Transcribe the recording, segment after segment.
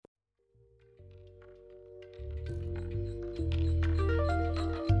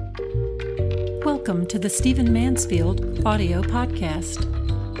Welcome to the Stephen Mansfield audio podcast.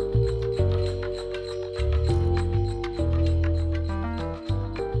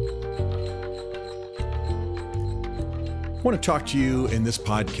 I want to talk to you in this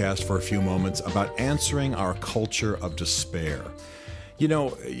podcast for a few moments about answering our culture of despair. You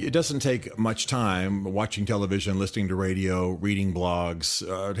know, it doesn't take much time watching television, listening to radio, reading blogs,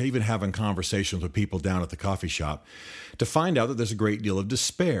 even having conversations with people down at the coffee shop to find out that there's a great deal of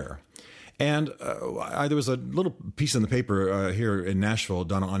despair. And there was a little piece in the paper here in Nashville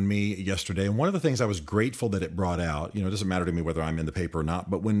done on me yesterday. And one of the things I was grateful that it brought out, it doesn't matter to me whether I'm in the paper or not,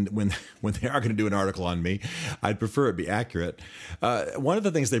 but when they are going to do an article on me, I'd prefer it be accurate. One of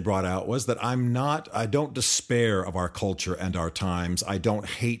the things they brought out was that I don't despair of our culture and our times. I don't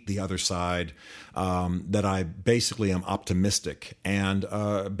hate the other side, that I basically am optimistic and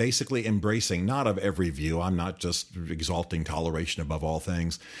basically embracing, not of every view. I'm not just exalting toleration above all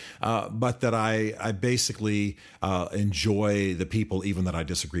things, but that I basically enjoy the people even that I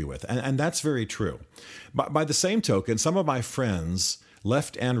disagree with. And that's very true. But by the same token, some of my friends,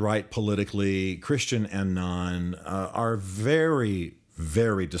 left and right politically, Christian and non, are very,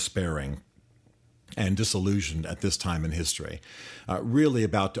 very despairing and disillusioned at this time in history, really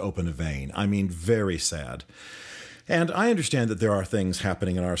about to open a vein. I mean, very sad. And I understand that there are things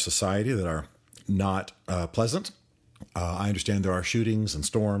happening in our society that are not pleasant. I understand there are shootings and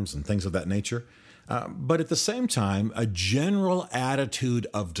storms and things of that nature. But at the same time, a general attitude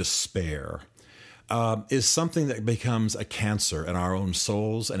of despair is something that becomes a cancer in our own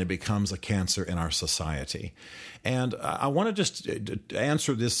souls, and it becomes a cancer in our society. And I want to just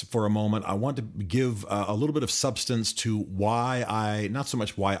answer this for a moment. I want to give a little bit of substance to not so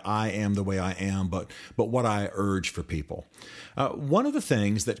much why I am the way I am, but what I urge for people. One of the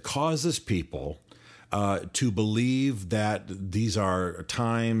things that causes people to believe that these are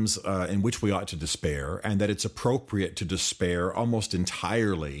times in which we ought to despair, and that it's appropriate to despair almost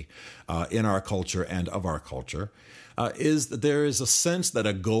entirely in our culture and of our culture, is that there is a sense that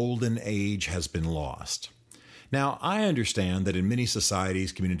a golden age has been lost. Now, I understand that in many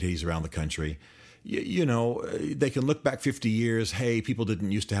societies, communities around the country, they can look back 50 years. Hey, people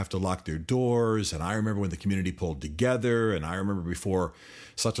didn't used to have to lock their doors. And I remember when the community pulled together. And I remember before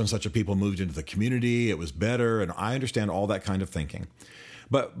such and such a people moved into the community, it was better. And I understand all that kind of thinking.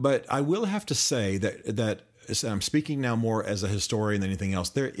 But I will have to say that I'm speaking now more as a historian than anything else.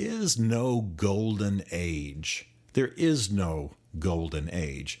 There is no golden age. There is no golden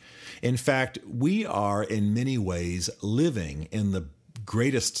age. In fact, we are in many ways living in the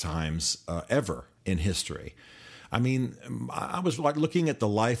greatest times ever in history. I mean, I was like looking at the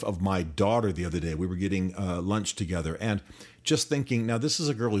life of my daughter the other day. We were getting lunch together and just thinking, now this is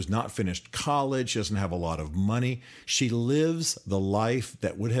a girl who's not finished college. She doesn't have a lot of money. She lives the life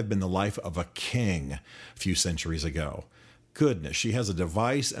that would have been the life of a king a few centuries ago. Goodness, she has a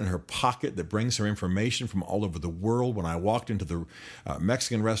device in her pocket that brings her information from all over the world. When I walked into the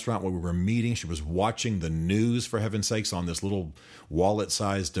Mexican restaurant where we were meeting, she was watching the news, for heaven's sakes, on this little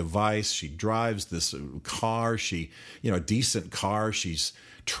wallet-sized device. She drives this car, a decent car. She's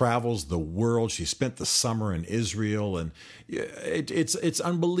travels the world. She spent the summer in Israel, and it's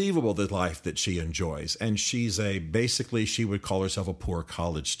unbelievable the life that she enjoys. And she's basically she would call herself a poor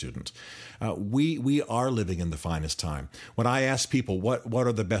college student. We are living in the finest time. When I ask people what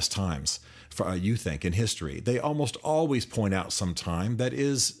are the best times for you think in history, they almost always point out some time that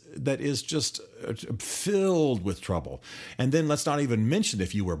is just filled with trouble. And then let's not even mention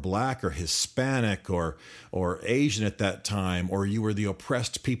if you were black or Hispanic or Asian at that time, or you were the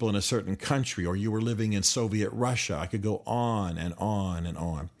oppressed people in a certain country, or you were living in Soviet Russia. I could go on and on and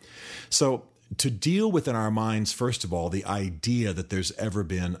on. So to deal with in our minds, first of all, the idea that there's ever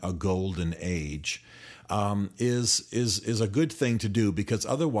been a golden age is a good thing to do, because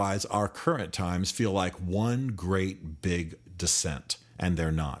otherwise our current times feel like one great big descent, and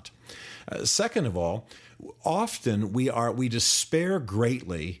they're not. Second of all, often we despair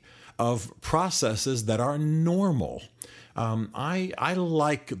greatly of processes that are normal. I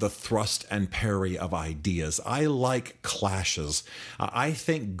like the thrust and parry of ideas. I like clashes. I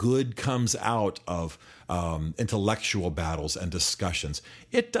think good comes out of intellectual battles and discussions.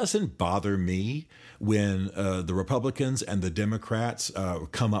 It doesn't bother me when the Republicans and the Democrats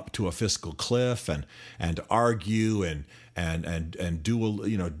come up to a fiscal cliff and argue and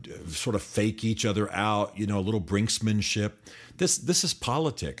do sort of fake each other out, a little brinksmanship. This is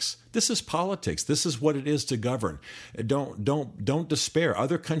politics. This is politics. This is what it is to govern. Don't despair.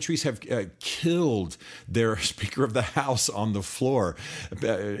 Other countries have killed their Speaker of the House on the floor.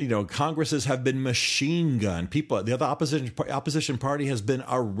 Congresses have been machine machine gun. People, the other opposition party has been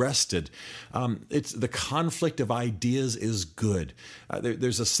arrested. It's the conflict of ideas is good.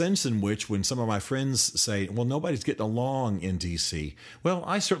 There's a sense in which when some of my friends say, well, nobody's getting along in D.C. Well,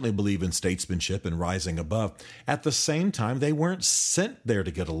 I certainly believe in statesmanship and rising above. At the same time, they weren't sent there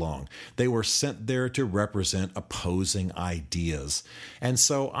to get along. They were sent there to represent opposing ideas. And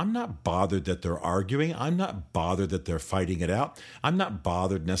so I'm not bothered that they're arguing. I'm not bothered that they're fighting it out. I'm not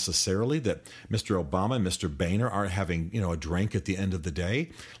bothered necessarily that Mr. Obama and Mr. Boehner aren't having, a drink at the end of the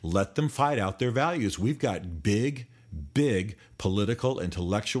day. Let them fight out their values. We've got big political,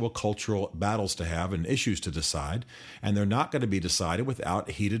 intellectual, cultural battles to have and issues to decide, and they're not going to be decided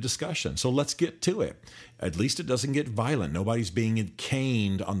without heated discussion. So let's get to it. At least it doesn't get violent. Nobody's being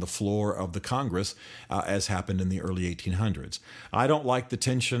caned on the floor of the Congress as happened in the early 1800s. I don't like the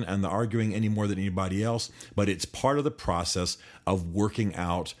tension and the arguing any more than anybody else, but it's part of the process of working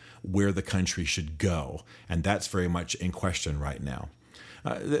out where the country should go, and that's very much in question right now.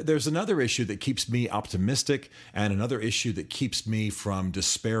 There's another issue that keeps me optimistic and another issue that keeps me from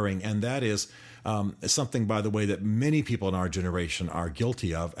despairing, and that is something, by the way, that many people in our generation are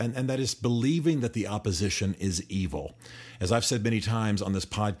guilty of, and that is believing that the opposition is evil. As I've said many times on this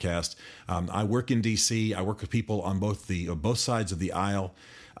podcast, I work in D.C., I work with people on both sides of the aisle.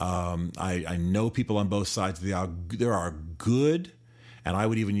 I know people on both sides of the aisle. There are good, and I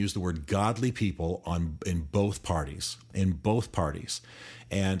would even use the word godly people in both parties.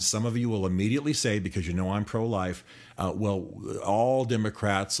 And some of you will immediately say, because I'm pro-life, well, all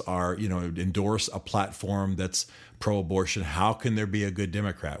Democrats are, endorse a platform that's pro-abortion. How can there be a good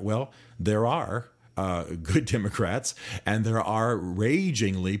Democrat? Well, there are good Democrats, and there are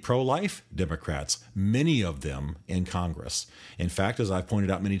ragingly pro-life Democrats, many of them in Congress. In fact, as I've pointed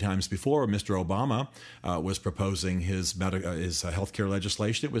out many times before, Mr. Obama was proposing his health care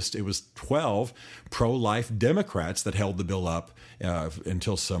legislation. It was 12 pro-life Democrats that held the bill up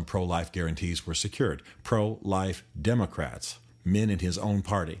until some pro-life guarantees were secured. Pro-life Democrats, men in his own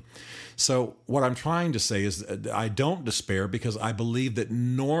party. So what I'm trying to say is I don't despair, because I believe that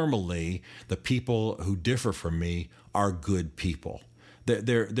normally the people who differ from me are good people.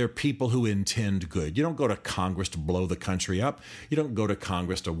 They're people who intend good. You don't go to Congress to blow the country up. You don't go to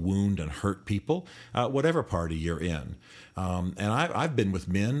Congress to wound and hurt people, whatever party you're in. And I've been with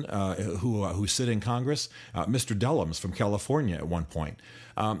men who sit in Congress, Mr. Dellums from California at one point,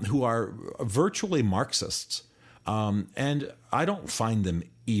 who are virtually Marxists. And I don't find them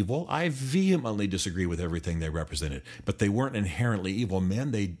evil. I vehemently disagree with everything they represented, but they weren't inherently evil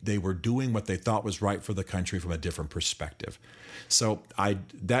men. They were doing what they thought was right for the country from a different perspective. So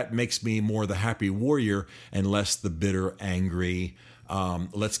that makes me more the happy warrior and less the bitter, angry,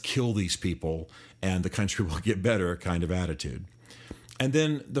 let's kill these people and the country will get better kind of attitude. And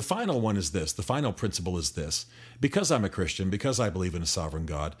then the final one is this. The final principle is this. Because I'm a Christian, because I believe in a sovereign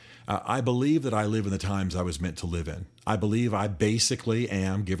God, I believe that I live in the times I was meant to live in. I believe I basically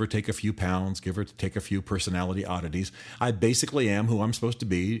am, give or take a few pounds, give or take a few personality oddities, I basically am who I'm supposed to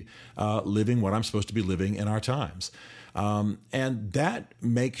be, living what I'm supposed to be living in our times. And that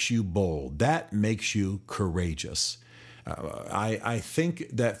makes you bold. That makes you courageous. I think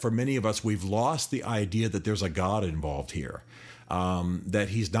that for many of us, we've lost the idea that there's a God involved here. That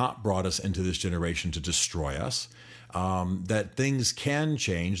he's not brought us into this generation to destroy us, that things can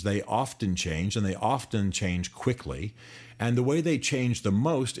change, they often change, and they often change quickly. And the way they change the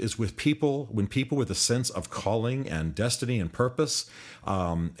most is when people with a sense of calling and destiny and purpose,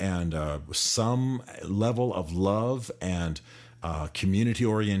 and some level of love and community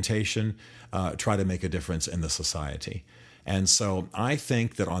orientation try to make a difference in the society. And so I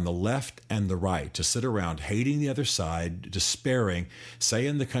think that on the left and the right, to sit around hating the other side, despairing,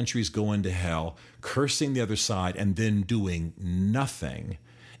 saying the country's going to hell, cursing the other side, and then doing nothing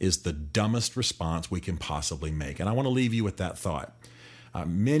is the dumbest response we can possibly make. And I want to leave you with that thought.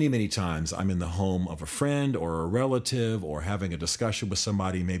 Many, many times I'm in the home of a friend or a relative or having a discussion with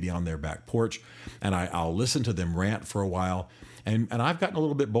somebody maybe on their back porch, and I'll listen to them rant for a while. And I've gotten a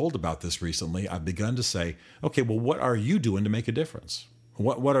little bit bold about this recently. I've begun to say, okay, well, what are you doing to make a difference?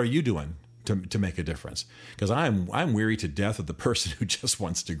 What are you doing to make a difference? Because I'm weary to death of the person who just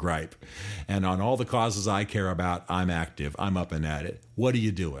wants to gripe. And on all the causes I care about, I'm active. I'm up and at it. What are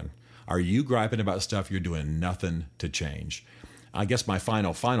you doing? Are you griping about stuff you're doing nothing to change? I guess my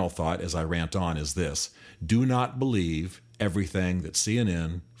final thought as I rant on is this. Do not believe everything that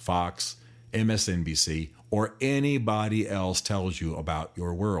CNN, Fox, MSNBC, or anybody else tells you about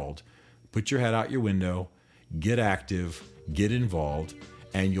your world. Put your head out your window, get active, get involved,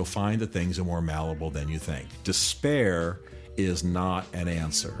 and you'll find that things are more malleable than you think. Despair is not an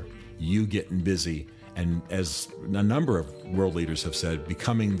answer. You getting busy And as a number of world leaders have said,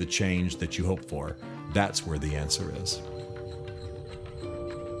 becoming the change that you hope for, that's where the answer is.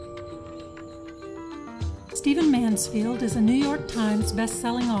 Stephen Mansfield is a New York Times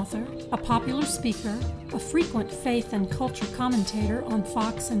best-selling author, a popular speaker, a frequent faith and culture commentator on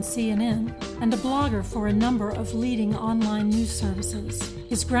Fox and CNN, and a blogger for a number of leading online news services.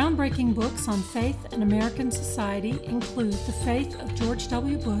 His groundbreaking books on faith and American society include The Faith of George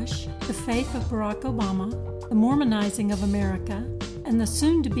W. Bush, The Faith of Barack Obama, The Mormonizing of America, and the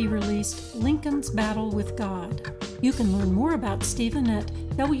soon-to-be-released Lincoln's Battle with God. You can learn more about Stephen at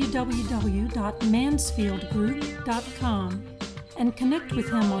www.mansfieldgroup.com and connect with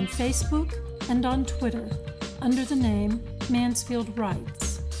him on Facebook and on Twitter under the name Mansfield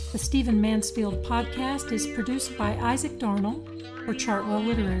Writes. The Stephen Mansfield podcast is produced by Isaac Darnell for Chartwell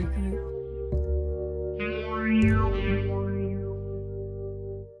Literary Group.